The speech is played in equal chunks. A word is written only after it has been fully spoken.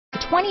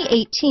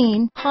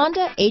2018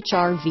 Honda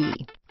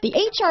HR-V. The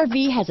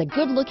HR-V has a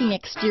good-looking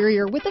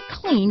exterior with a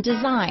clean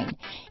design.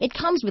 It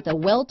comes with a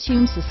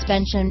well-tuned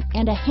suspension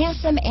and a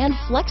handsome and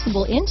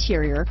flexible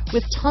interior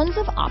with tons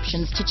of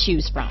options to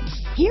choose from.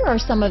 Here are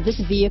some of this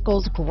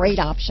vehicle's great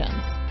options: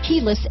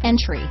 keyless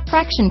entry,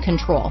 traction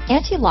control,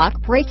 anti-lock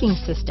braking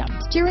system,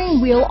 steering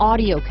wheel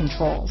audio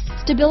controls,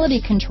 stability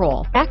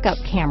control, backup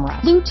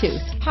camera,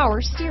 Bluetooth,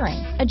 power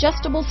steering,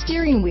 adjustable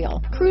steering wheel,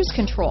 cruise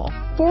control,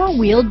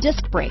 four-wheel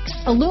disc brakes,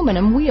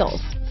 aluminum wheels,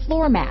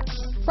 floor mats,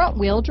 front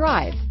wheel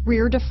drive,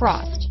 rear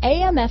defrost,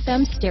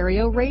 AM/FM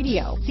stereo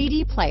radio,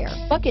 CD player,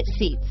 bucket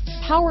seats,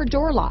 power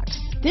door locks.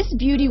 This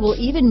beauty will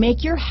even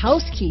make your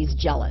house keys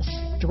jealous.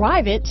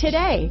 Drive it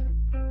today.